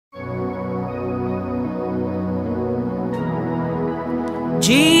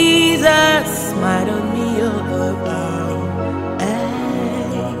Jesus, smile on me,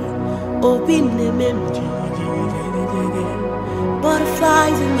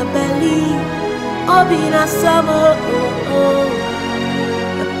 butterflies in my belly, Obina summer.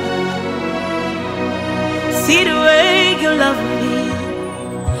 See the way you love me,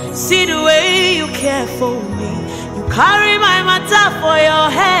 see the way you care for me. You carry my matter for your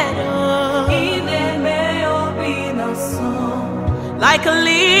head, like a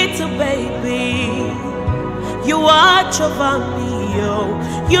little baby. You watch over me,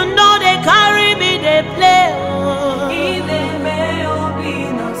 you know they carry me, they play.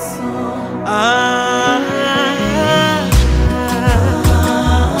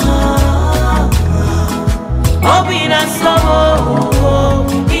 Obina summer.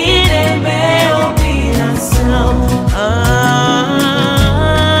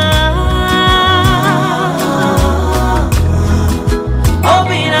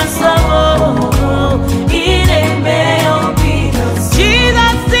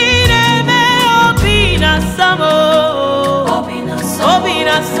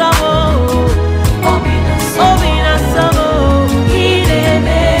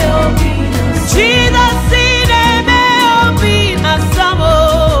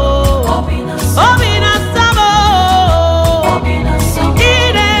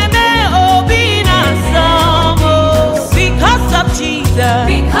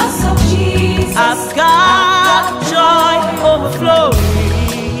 Because of Jesus, I've got joy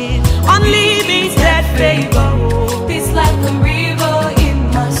overflowing, unlimited favor. It's like a river in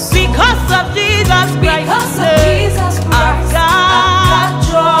my soul. Because of Jesus Christ, I've got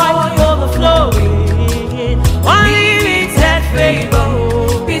joy overflowing, unlimited favor.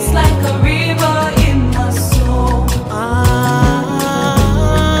 It's like a river in my soul.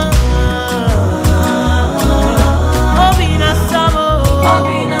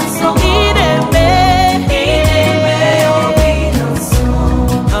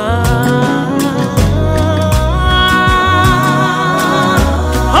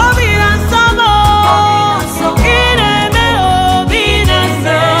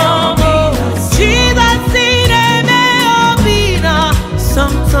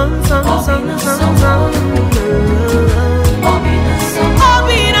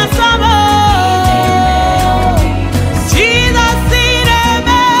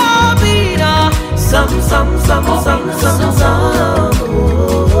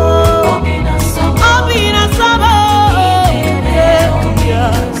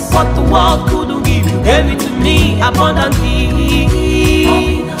 What the world couldn't give, you gave it to me abundantly,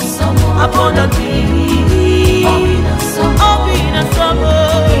 abundantly.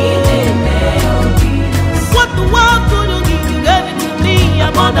 What the world couldn't give, you gave it to me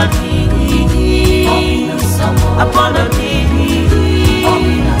abundantly, abundantly.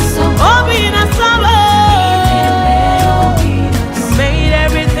 You made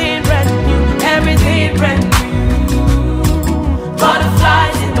everything brand new, everything brand new.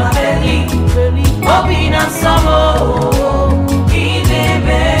 Butterflies in my belly, Obina summer.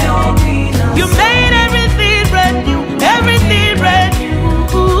 You made everything brand new, everything brand new.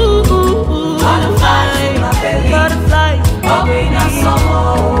 Butterflies in my belly, butterflies, Obina summer.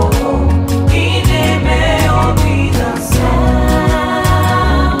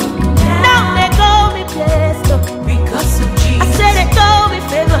 Now they call me blessed because of Jesus. I said they call me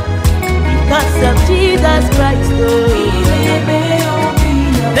favor because of Jesus Christ.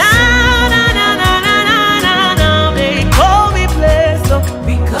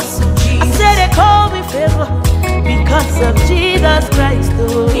 Because of Jesus Christ,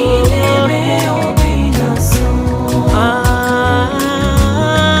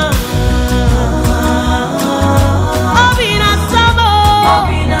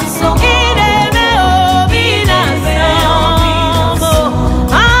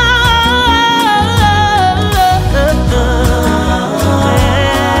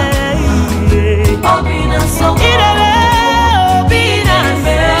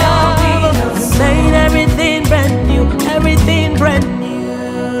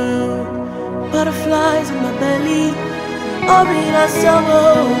 butterflies in my belly, Obina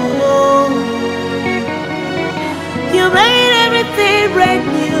summer. You made everything brand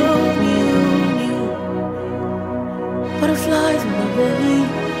new, new, new. Butterflies in my belly,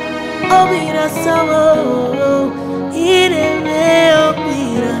 Obina summer.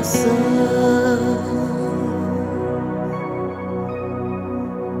 Obina summer.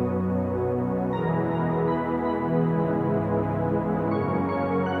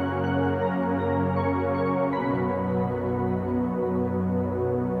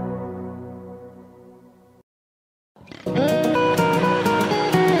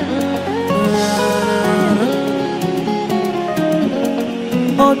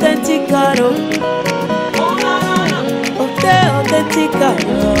 God, oh, authentic God,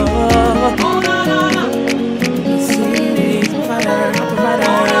 sweet provider,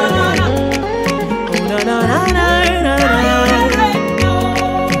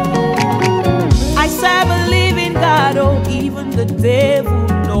 I serve a living God, oh, even the devil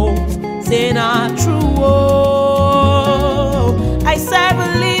knows, say not true, oh. I serve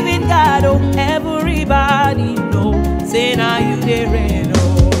a living God, oh, everybody knows, say now you there, oh.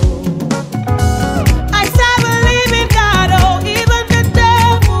 I serve a living God, oh, even the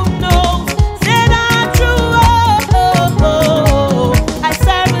devil knows, say not true, oh. I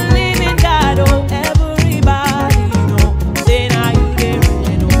serve a living God, oh, everybody knows, say now you there, oh.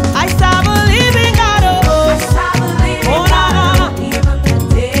 I serve a living God, oh, I serve a living God, even the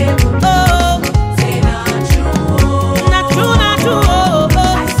devil knows, say not true, not true, not true, oh.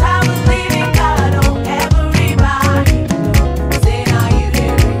 I serve a living God, oh, everybody knows, say now you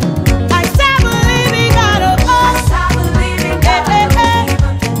there, I serve a living God, oh, I serve a living God,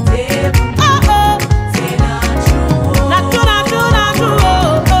 even the devil knows, say not true, not true, not true, not true, oh.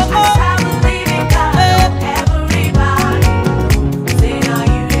 I serve a living God, oh, everybody knows, say now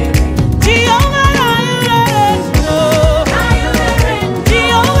you there, Jehovah, now you there, oh. Now you there,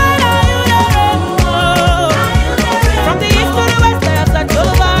 Jehovah, now you there, oh. From the east to the west, I have searched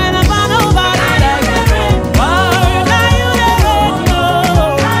over and I found nobody like you. Now you there, oh.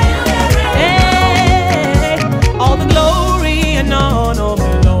 Hey, all the glory and honor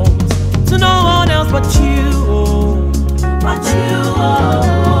belongs to no one else but you, oh. But you,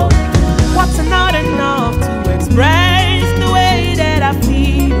 oh. What's not enough to express the way that I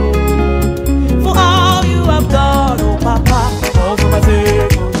feel, oh, for all you have done, oh Papa. All for my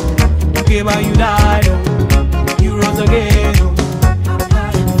sake, oh, you came and you died, oh, you rose again, oh.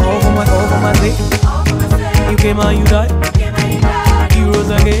 All for my sake, you came and you died, you rose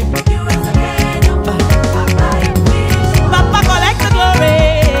again. Papa, collect the glory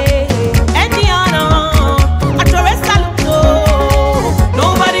and the honor. I throw a salute, oh.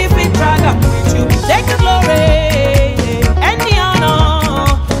 Nobody fit drag up with you. Take the glory and the honor.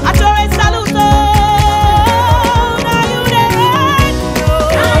 I throw a salute, oh. Now you the reign, oh.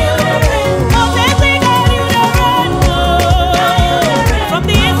 Oh, they say that you the reign, oh. From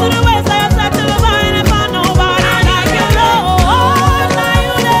the east to the west, I have searched to the vine and found nobody like you, Lord. Now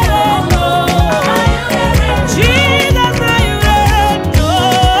you the reign, oh. Jesus, now you the reign, oh.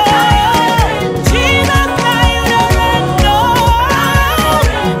 Jesus, now you the reign, oh.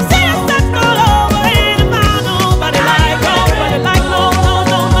 See us that all over in the found nobody like, nobody like,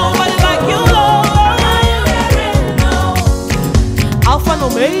 nobody like you, Lord. Alpha and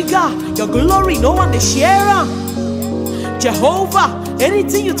Omega, your glory, no one to share 'em. Jehovah,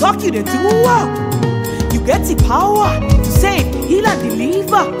 anything you talk, you the do. You get the power to save, heal and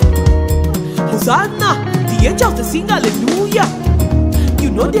deliver. Hosanna, the angels they sing hallelujah. You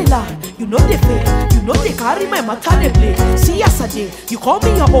know they lie, you know they fail, you know they carry my matter they play. See yesterday, you call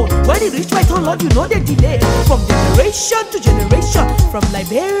me your own. When it reach my turn, Lord, you know they delay. From generation to generation, from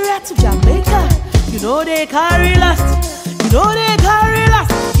Liberia to Jamaica, you know they carry last, you know they carry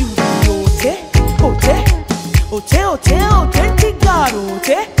last. You ote, ote, ote, ote, authentic God, ote,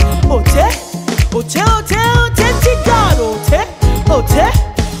 ote, ote, ote, authentic God, ote, ote,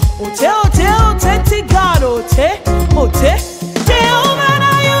 ote, ote, authentic God, ote, ote. Jehovah,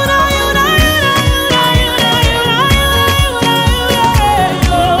 now you, now you, now you, now you, now you, now you, now you, now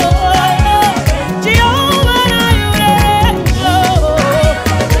you, Jehovah, now you there,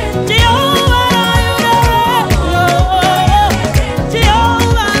 Jehovah, now you there, Jehovah.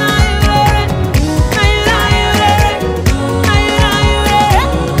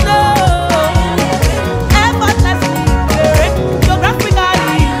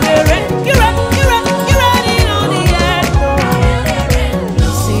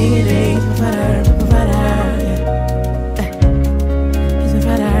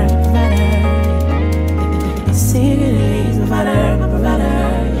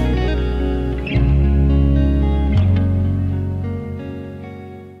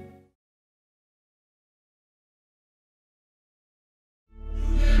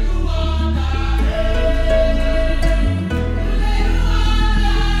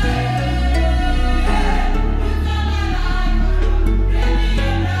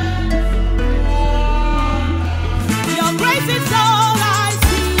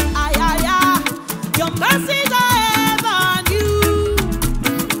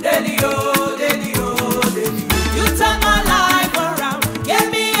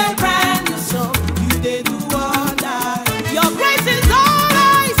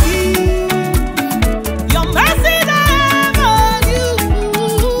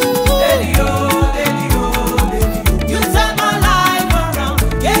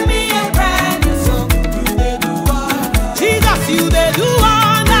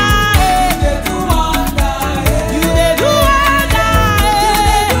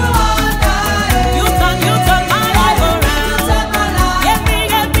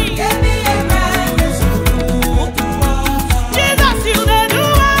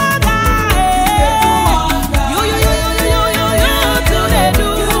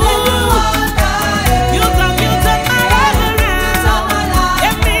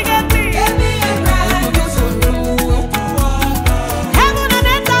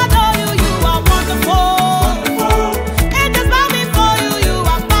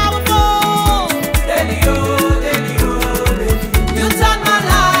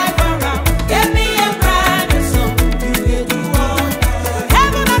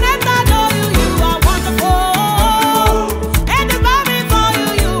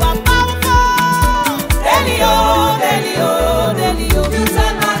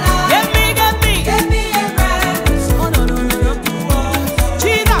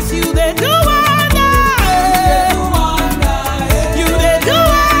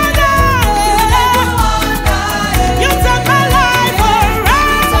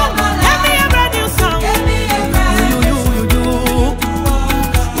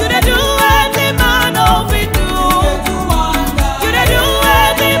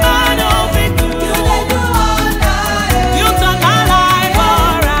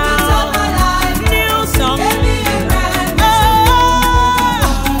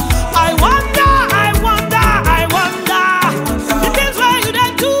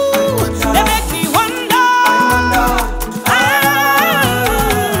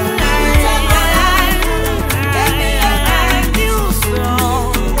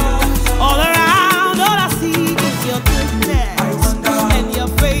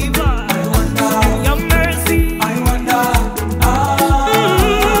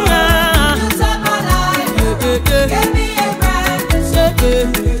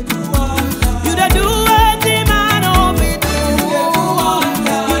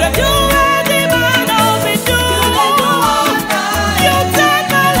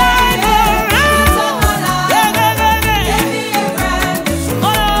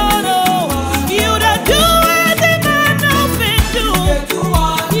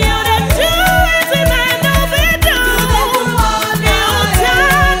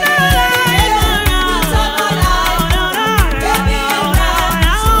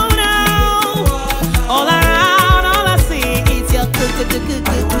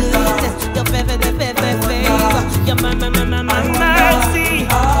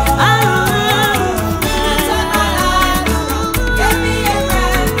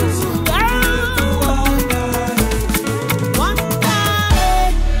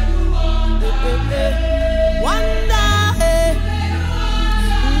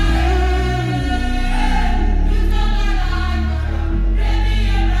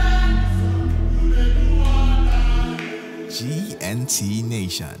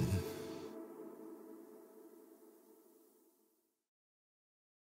 Nation.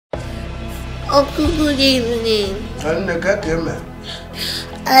 Uncle, good evening.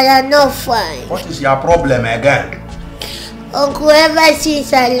 I am not fine. What is your problem again? Uncle, ever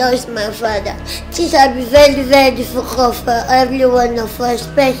since I lost my father, things have been very, very difficult for every one of us,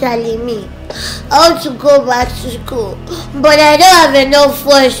 especially me. I want to go back to school, but I don't have enough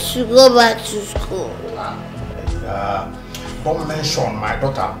funds to go back to school. Don't mention my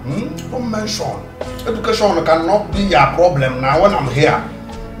daughter. Don't mention. Education cannot be your problem now when I'm here.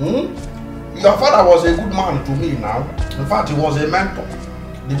 Your father was a good man to me now. In fact, he was a mentor.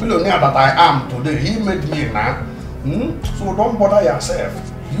 The billionaire that I am today, he made me now. So don't bother yourself.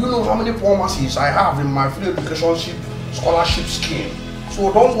 You know how many promises I have in my free education scholarship scheme.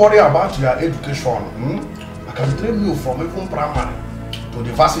 So don't worry about your education. I can train you from even primary to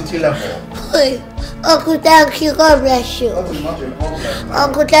the varsity level. Uncle, thank you. God bless you. That is not a problem now.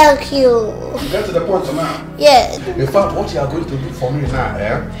 Uncle, thank you. You get to the point now? Yes. In fact, what you are going to do for me now,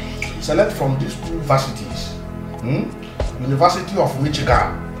 select from these two universities. University of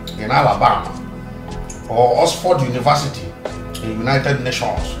Michigan in Alabama or Oxford University in United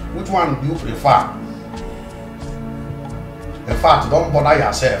Nations. Which one do you prefer? In fact, don't bother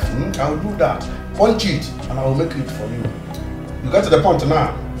yourself. I will do that. Punch it and I will make it for you. You get to the point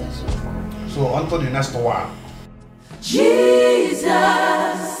now? Yes. So on to the next one. Jesus,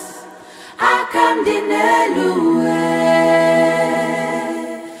 I come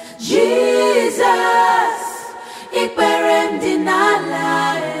Jesus, ikperem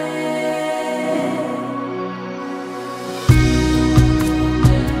dinala.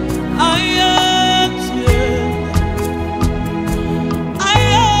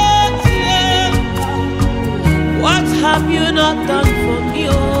 What have you not done for me,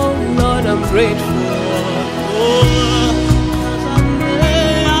 oh Lord? I'm grateful.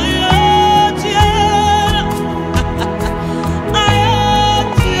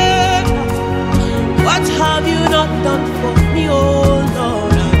 What have you not done for me, oh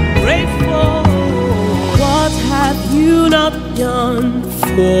Lord? I'm grateful. What have you not done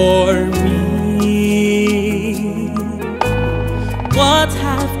for me? What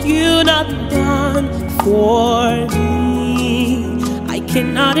have you not done for me? I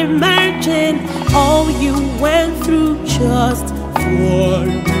cannot imagine all you went through just for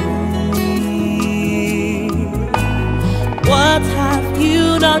me. What have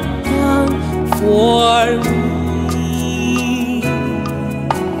you not done for me?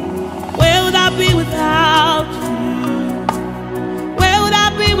 Where would I be without you? Where would I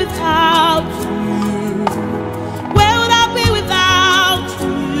be without you? Where would I be without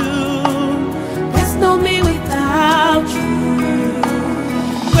you? There's no me without you.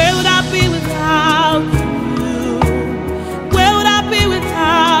 Where would I be without you? Where would I be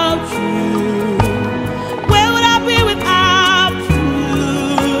without you? Where would I be without you?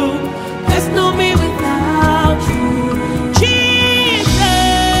 There's no me without you. Jesus,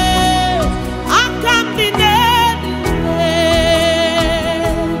 I come to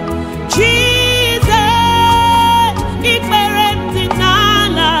Jesus, ikperenti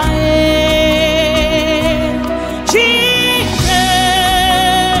nala. Jesus,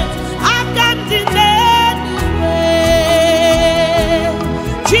 I come to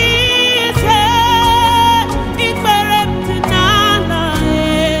Jesus, ikperenti nala.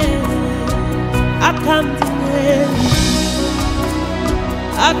 I come to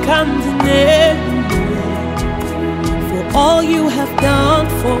for all you have done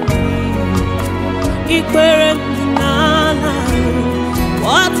for me. Ikperenti nala.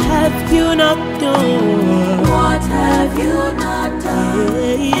 What have you not done? What have you not done?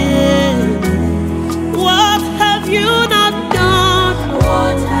 What have you not done?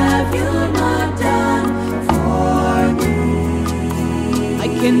 What have you not done for me? I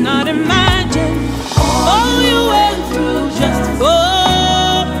cannot imagine all you went through just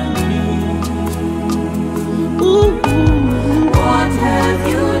for me. Ooh. What have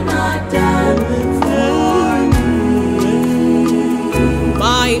you not done for me?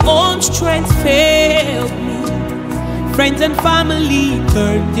 My own strength failed me. Friends and family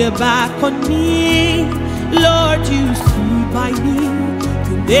turned their back on me. Lord, you stood by me.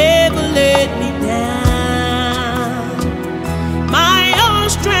 You never let me down. My own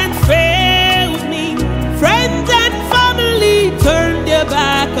strength failed me. Friends and family turned their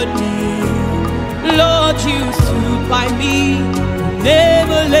back on me. Lord, you stood by me. You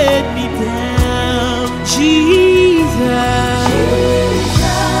never let me down. Jesus.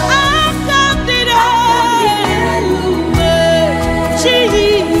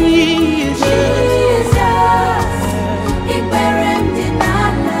 Jesus, ikperem dinala.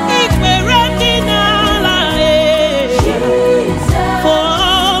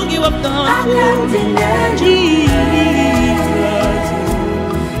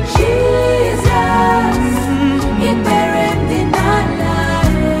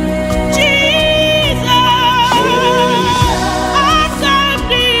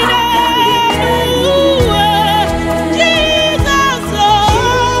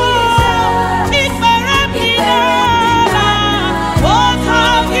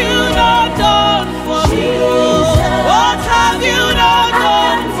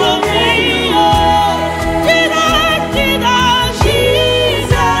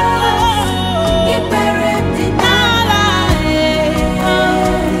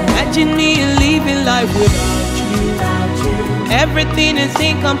 Everything is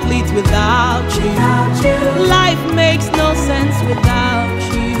incomplete without you. Life makes no sense without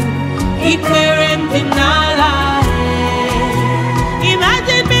you.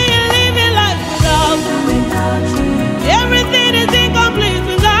 Imagine me living life without you. Everything is incomplete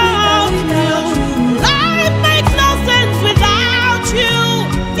without you. Life makes no sense without you.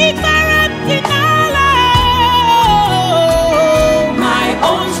 My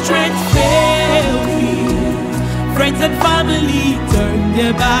own strength failed me. Friends and family turned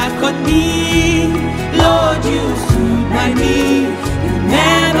their back on me. Lord, you stood by me. You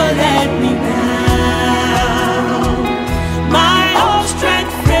never let me down. My own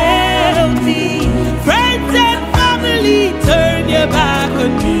strength failed me. Friends and family turned their back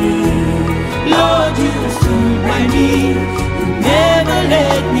on me. Lord, you stood by me. You never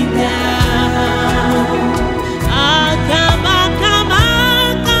let me down.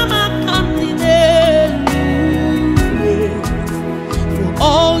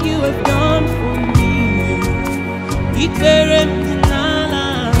 All you have done for me,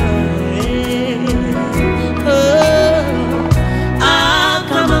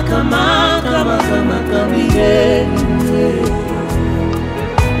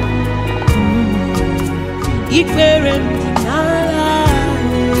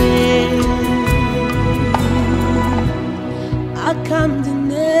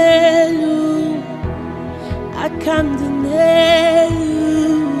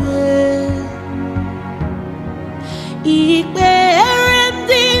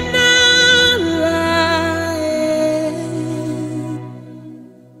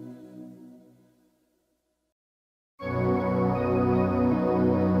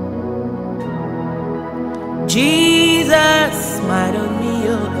 Jesus, smile on me,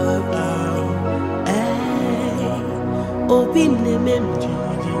 open the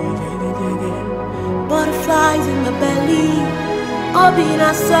butterflies in the belly, open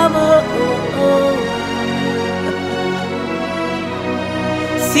a summer.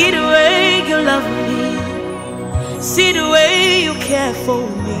 See the way you love me, see the way you care for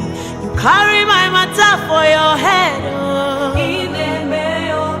me. You carry my matter for your head,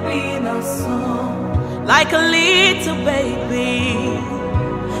 like a little baby.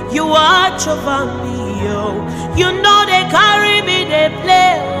 You watch over me, you know they carry me, they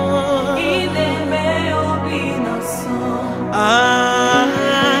play.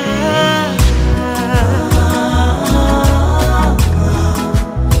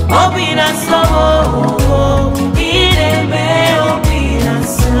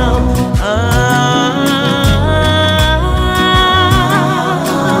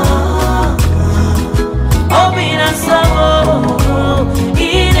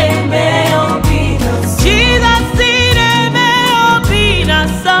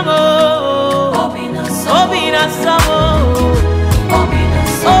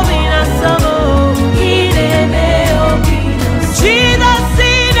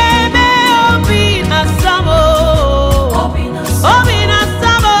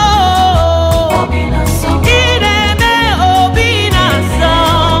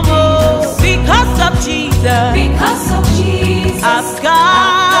 Because of Jesus, I've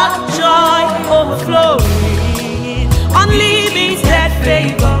got joy overflowing, unlimited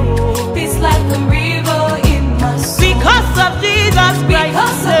favor. Peace like a river in my soul. Because of Jesus Christ,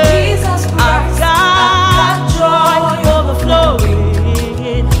 I've got joy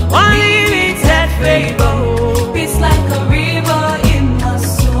overflowing, unlimited favor. Peace like a river in my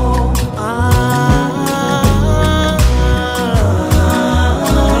soul.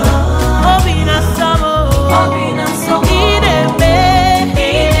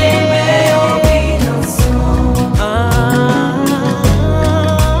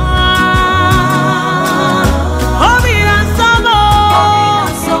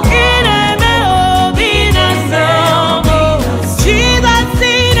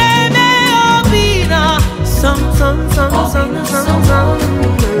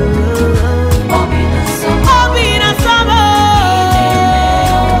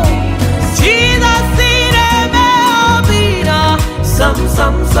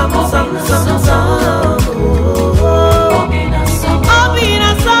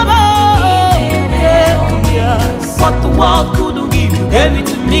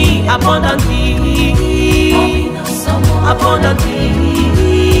 me abundantly, abundantly.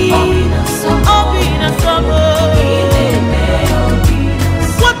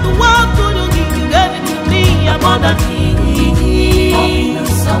 What the world couldn't give, you gave it to me abundantly,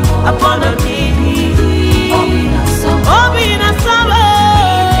 abundantly.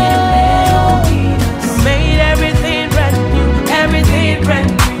 You made everything brand new, everything brand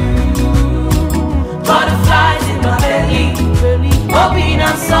new. Butterflies in my belly,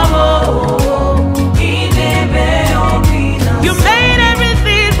 Obina Samo. You made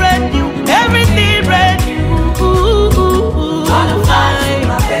everything brand new, everything brand new. Butterflies in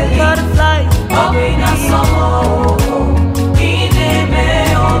my belly, butterflies, Obina Samo.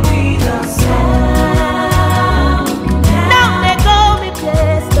 Now they call me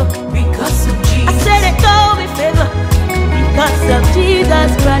blessed because of Jesus. I said they call me favor because of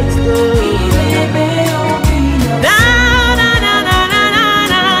Jesus Christ.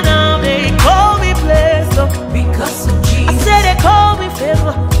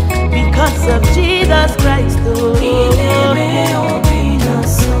 Because of Jesus Christ,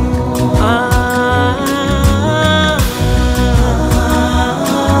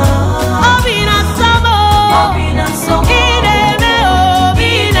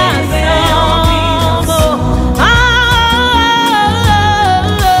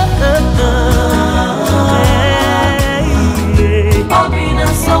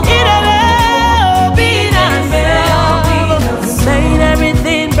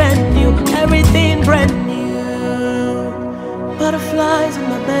 butterflies in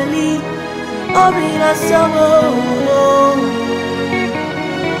my belly, Obina Samo.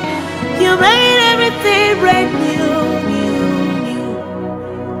 You made everything brand new, new, new.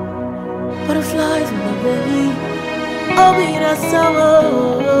 Butterflies in my belly, Obina Samo.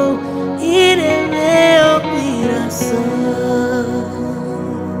 Obina Samo.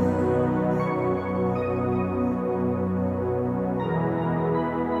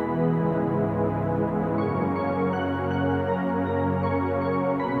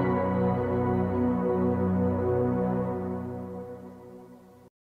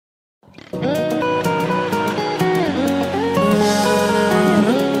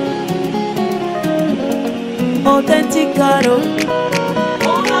 Autenticado,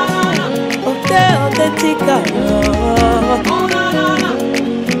 autenticado.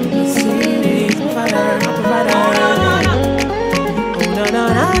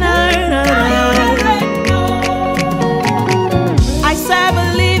 I serve a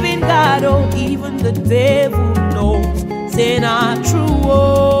living God, oh, even the devil knows, say not true.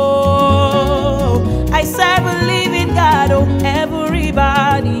 Oh, I serve a living God, oh,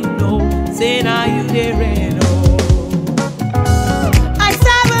 everybody knows, say now you there.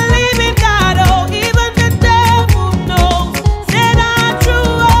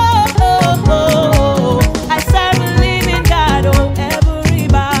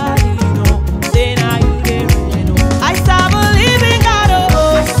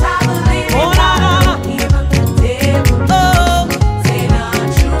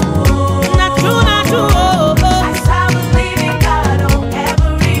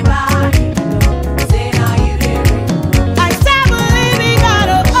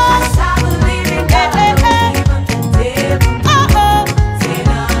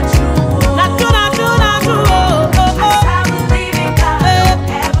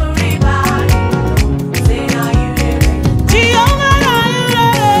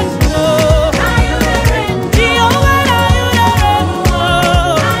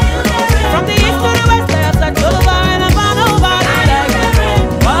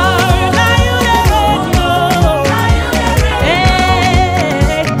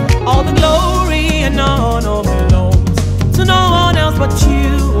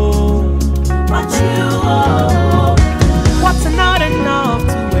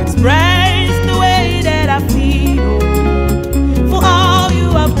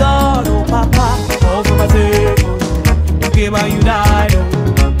 You died,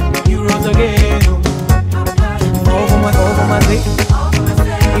 you rose again. Over my sake,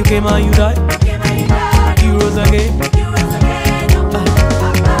 you came and you died, you rose again.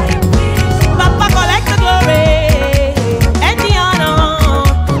 Papa collect the glory and the honor.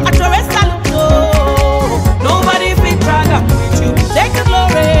 I throw a salute. Nobody fit drag up with you. Take the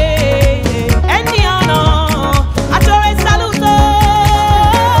glory and the honor. I throw a salute.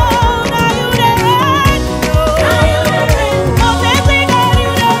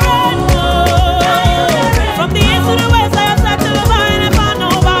 To the west, I have to the vine and find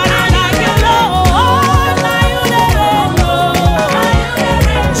nobody like you, Lord.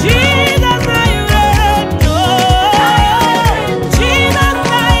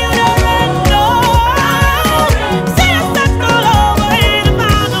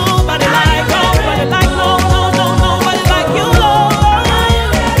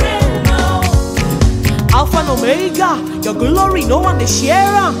 they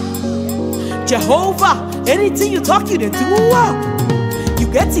share 'em. Jehovah, anything you talk, you they do. You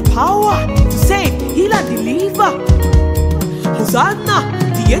get the power to save, heal and deliver. Hosanna,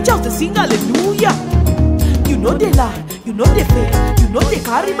 the angels they sing hallelujah. You know they lie, you know they fail, you know they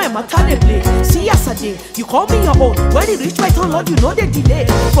carry my matter they play. See yesterday, you call me your own. When it reach my turn, Lord, you know they delay.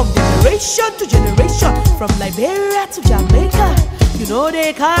 From generation to generation, from Liberia to Jamaica, you know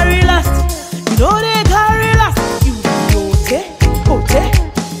they carry last, you know they carry last. You ote, ote,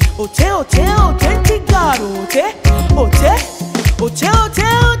 ote, ote, authentic God, ote, ote, ote, ote,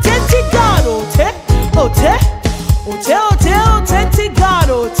 authentic God, ote, ote, ote, ote, authentic God,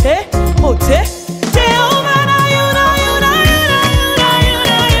 ote, ote. Jehovah, na you, na you, na you, na you,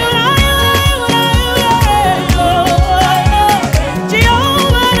 na you, na you, na you, na you,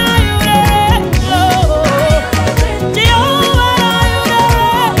 Jehovah, na you, Jehovah, na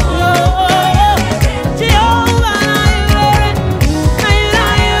you, Jehovah,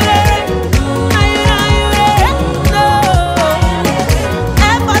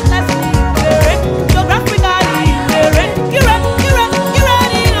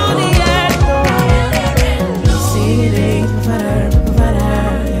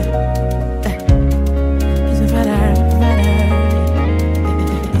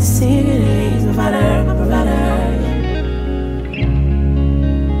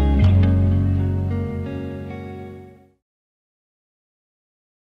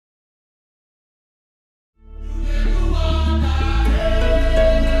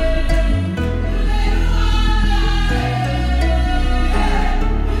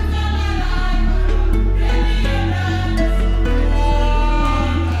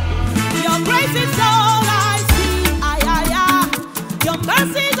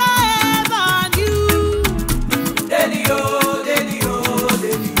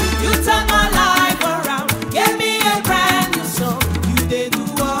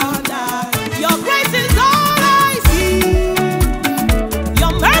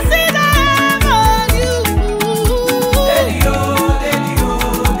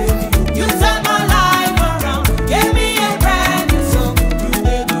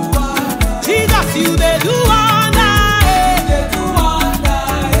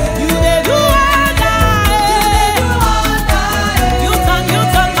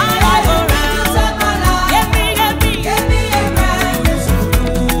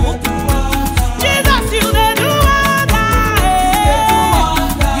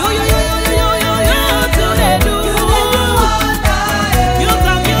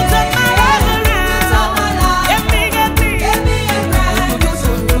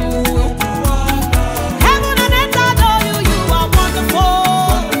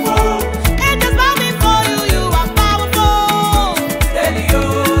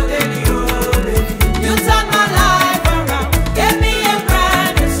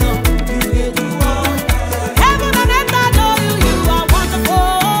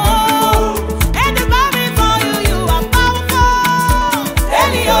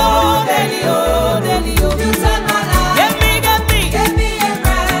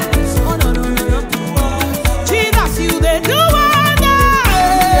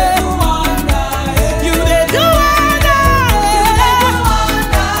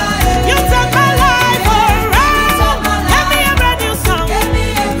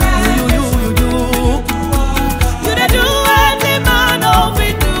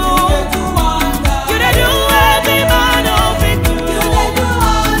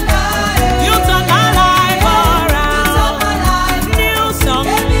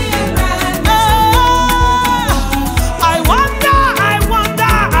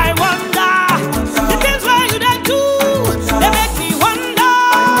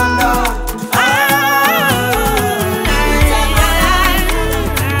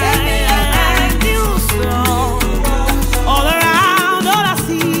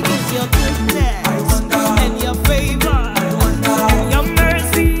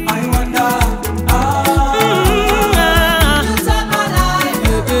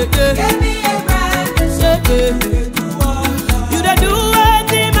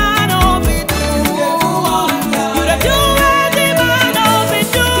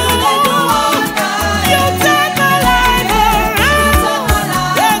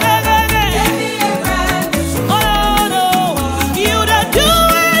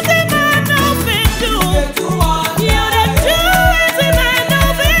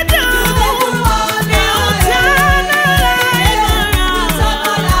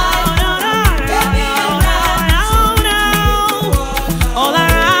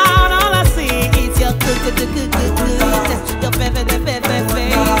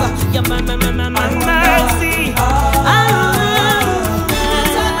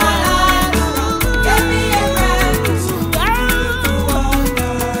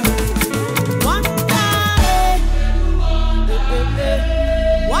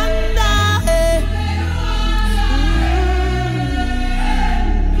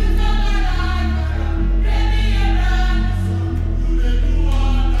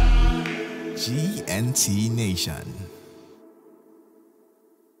 Nation.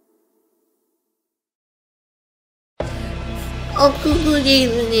 Uncle, good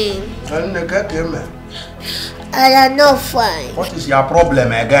evening. And I am not fine. what is your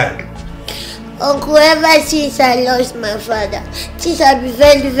problem again? Uncle, ever since I lost my father, things have been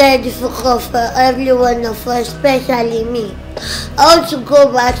very, very difficult for every one of us, especially me. I want to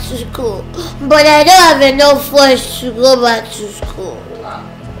go back to school, but I don't have enough funds to go back to school.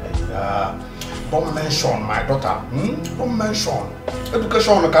 Don't mention my daughter. Don't mention.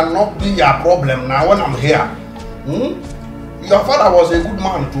 Education cannot be your problem now when I'm here. Your father was a good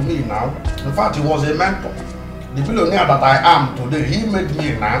man to me now. In fact, he was a mentor. The billionaire that I am today, he made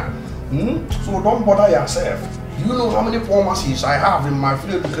me now. So don't bother yourself. Do you know how many pharmacies I have in my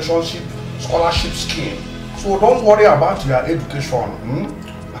free education scholarship scheme? So don't worry about your education.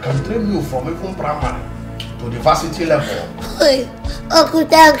 I can train you from even primary to the varsity level. Hey, Uncle,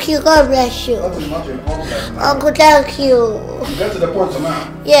 thank you. God bless you. That is not a problem. Uncle, thank you. You get to the point now.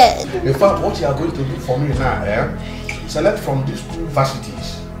 Yeah. In fact, what you are going to do for me now, select from these two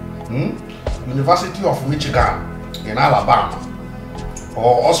varsities. University of Michigan in Alabama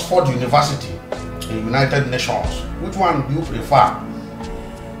or Oxford University in United Nations. Which one do you prefer?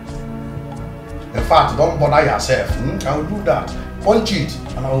 In fact, don't bother yourself. I will do that. Punch it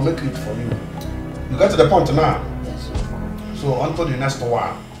and I will make it for you. You get to the point now? Yes, sir. So on to the next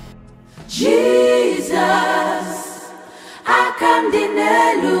one. Jesus, I come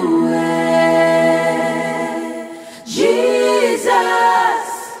dinelu. Jesus,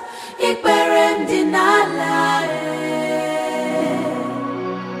 ikperem dinala.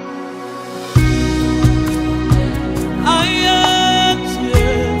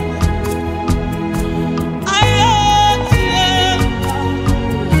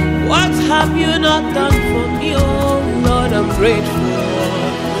 What have you not done for me, oh Lord? I'm grateful.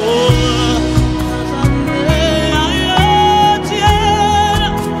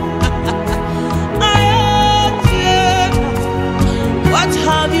 What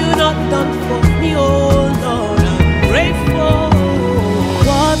have you not done for me, oh Lord? I'm grateful.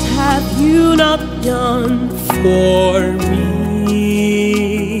 What have you not done for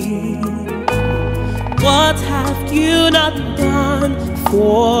me? What have you not done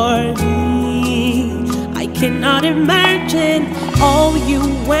for me? I cannot imagine all you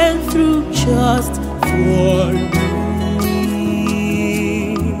went through just for me.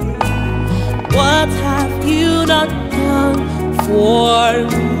 What have you not done for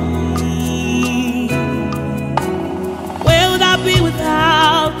me? Where would I be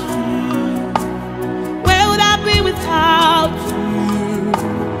without you? Where would I be without you?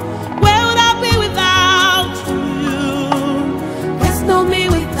 Where would I be without you? There's no me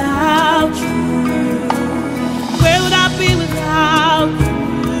without you. Where would I be without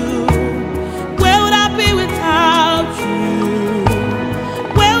you? Where would I be without you?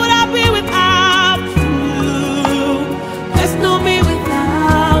 Where would I be without you? There's no me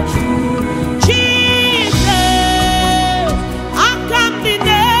without you. Jesus, I can't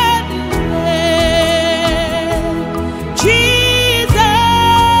deny it. Jesus,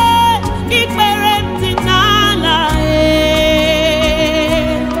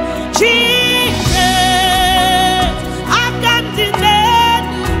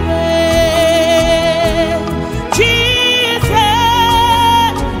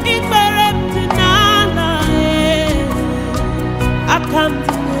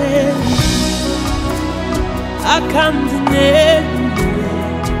 I come to name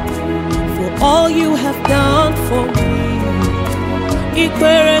for all you have done for me.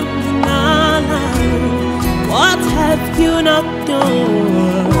 What have you not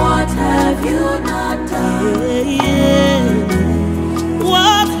done? What have you not done? Yeah.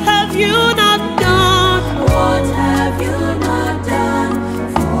 What have you not done? What have you not done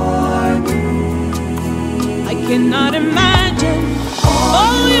for me? I cannot imagine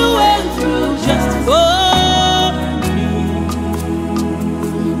all you went through just for me.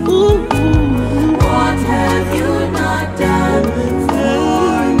 Ooh. What have you not done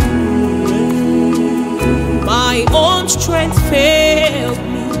for me? My own strength failed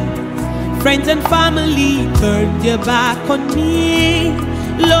me. Friends and family turned their back on me.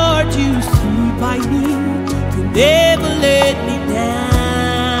 Lord, you stood by me. You never let me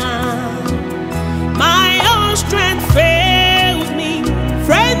down. My own strength failed me.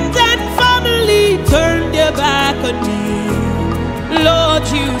 Friends and family turned their back on me. Lord,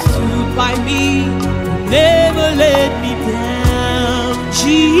 you stood by me. You never let me down.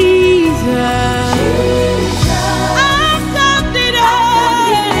 Jesus.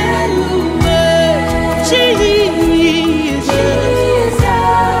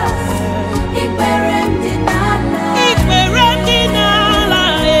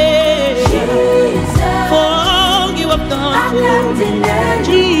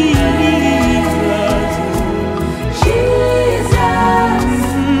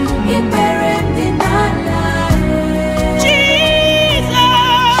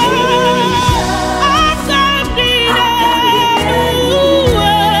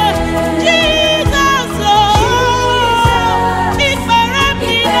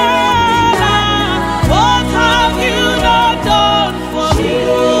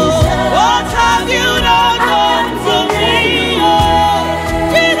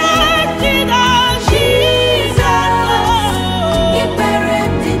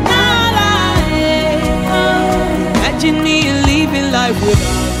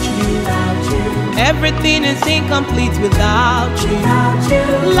 Everything is incomplete without you.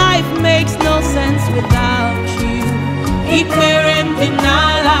 Life makes no sense without you.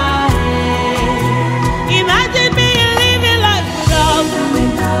 Imagine me living life without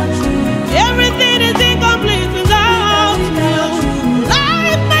you. Everything is incomplete without you.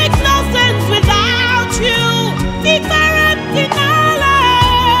 Life makes no sense without you.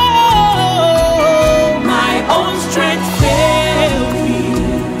 My own strength failed me.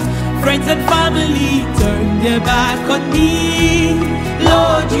 Friends and family turned their back on me.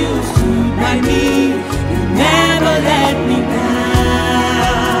 Lord, you stood by me. You never let me down.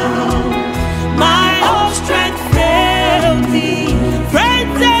 My own strength failed me.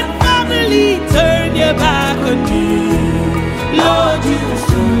 Friends and family turned their back on me. Lord, you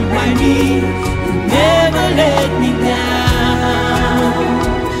stood by me. You never let me down.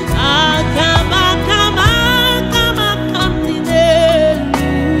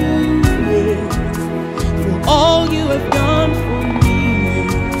 All you have done for me,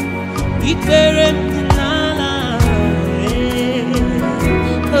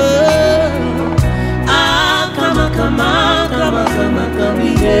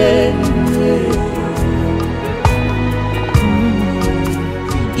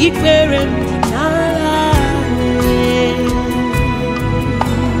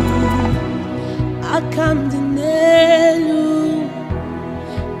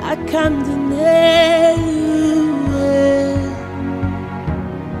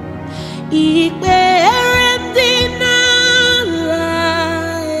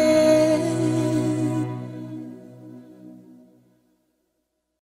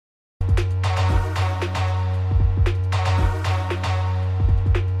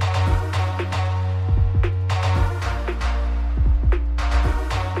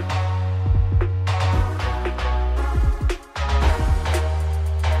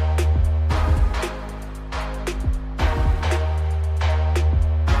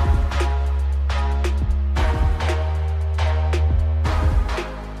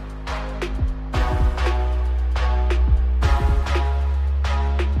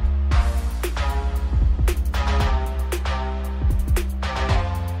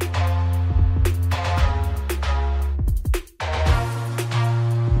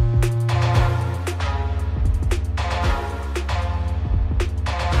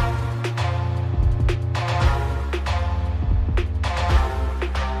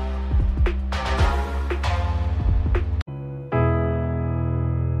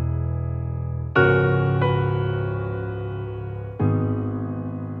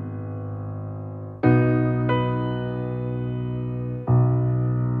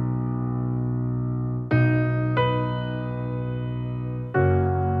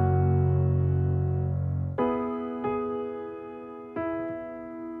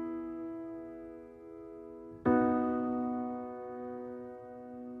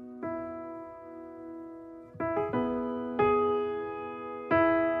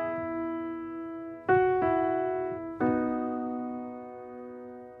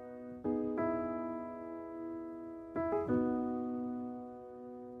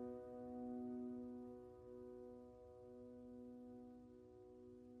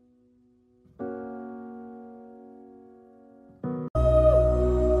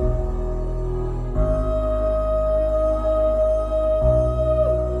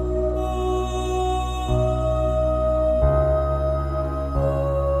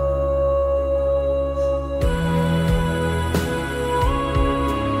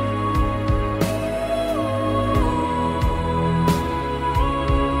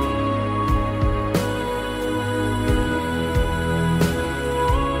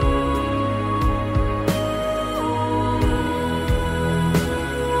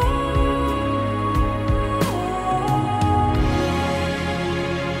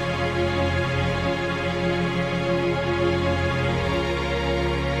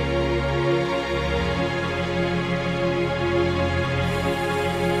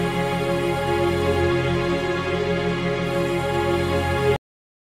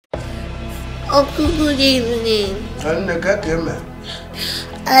 Uncle, good evening.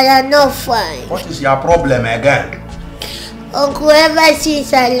 I am not fine. What is your problem again? Uncle, ever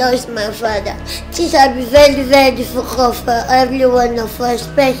since I lost my father, things have been very, very difficult for every one of us,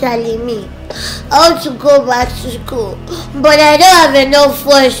 especially me. I want to go back to school, but I don't have enough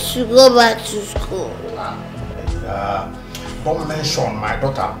funds to go back to school. Don't mention my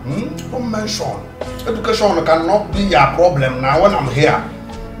daughter. Don't mention. Education cannot be your problem now when I'm here.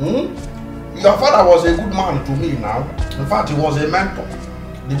 Your father was a good man to me now. In fact, he was a mentor.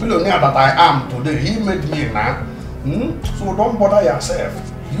 The billionaire that I am today, he made me now. So don't bother yourself.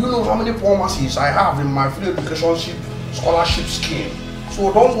 Do you know how many promises I have in my free education scholarship scheme?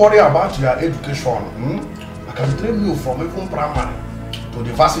 So don't worry about your education. I can train you from even primary to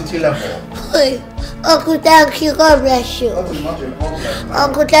the varsity level. Uncle, thank you. God bless you. That is not a problem.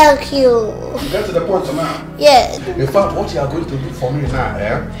 Uncle, thank you. You get to the point now? Yes. In fact, what you are going to do for me now,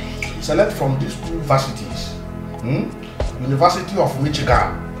 select from these two universities. University of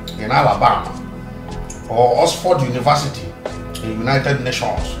Michigan in Alabama or Oxford University in United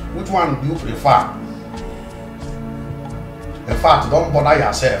Nations. Which one do you prefer? In fact, don't bother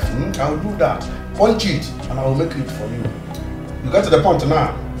yourself. I will do that. Punch it and I will make it for you. You get to the point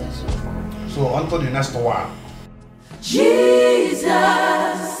now? Yes, sir. So on to the next one. Jesus,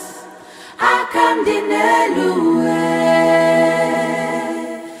 I come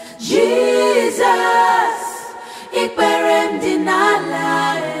Jesus, ikperem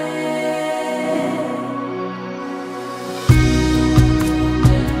dinala.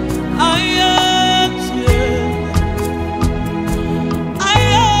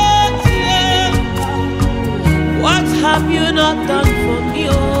 What have you not done for me,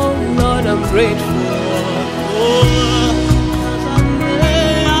 oh Lord? I'm grateful.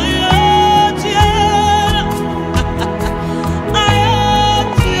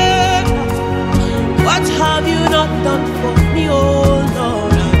 What have you not done for me, oh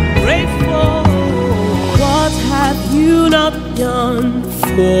Lord? I'm grateful. What have you not done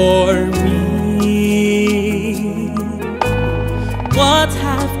for me? What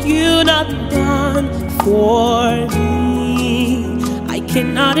have you not done for me? I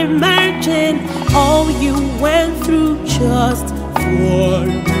cannot imagine all you went through just for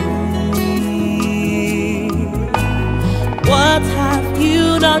me. What have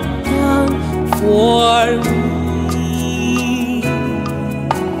you not done for me?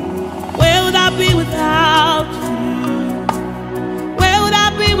 Where would I be without you? Where would I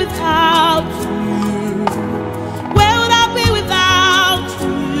be without you? Where would I be without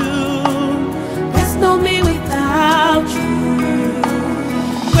you? There's no me without you.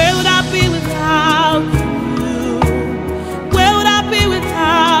 Where would I be without you? Where would I be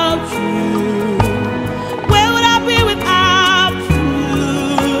without you? Where would I be without you?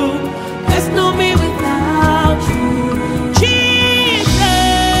 There's no me without you. Jesus,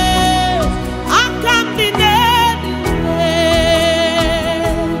 I come to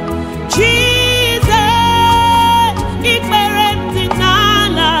Jesus, ikperenti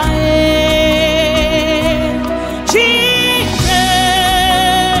nala. Jesus,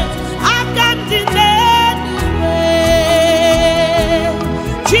 I come to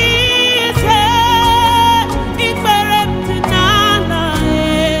Jesus, ikperenti nala.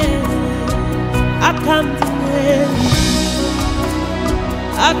 I come to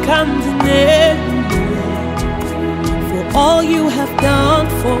for all you have done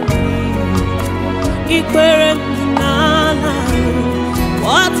for me. Ikperenti nala.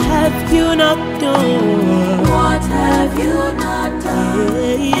 What have you not done? What have you not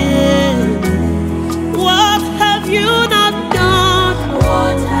done? Yeah. What have you not done?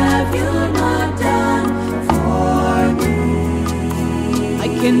 What have you not done for me? I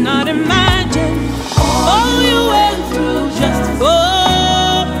cannot imagine all you went through just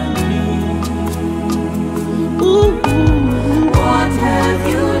for me. Ooh. What have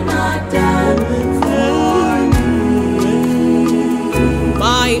you not done for me?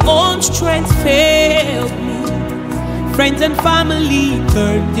 My own strength failed me. Friends and family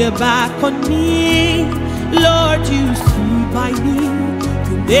turned their back on me. Lord, you stood by me.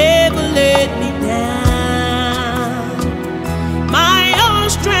 You never let me down. My own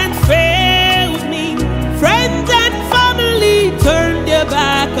strength failed me. Friends and family turned their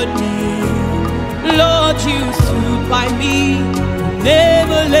back on me. Lord, you stood by me. You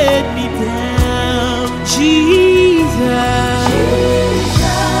never let me down. Jesus.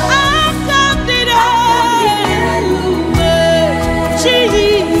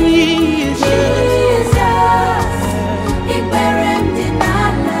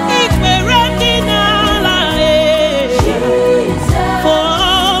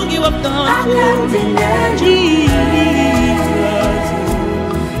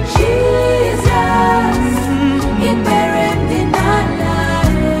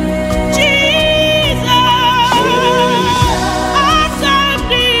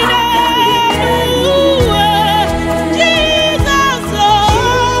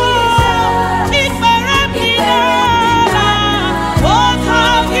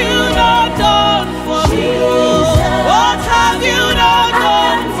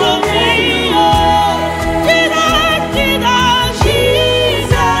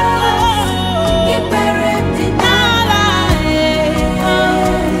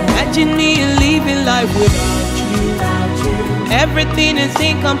 Everything is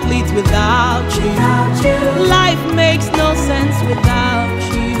incomplete without you. Life makes no sense without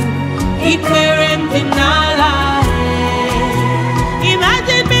you.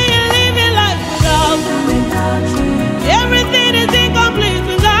 Imagine me living life without you. Everything is incomplete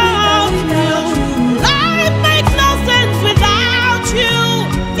without you. Life makes no sense without you.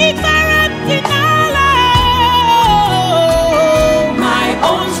 My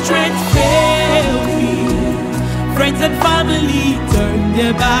own strength failed me. Friends and family turned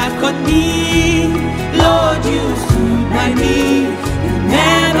their back on me. Lord, you stood by me. You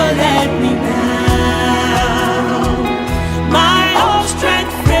never let me down. My own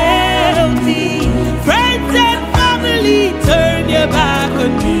strength failed me. Friends and family turned their back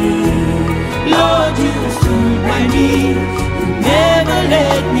on me. Lord, you stood by me. You never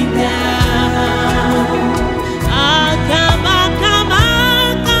let me down.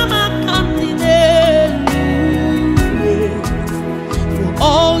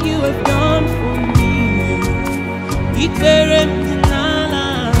 All you have done for me,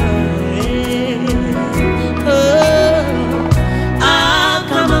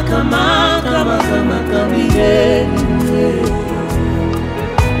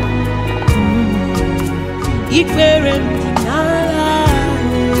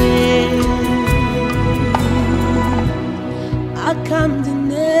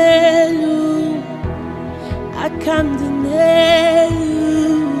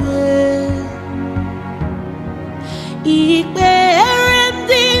 I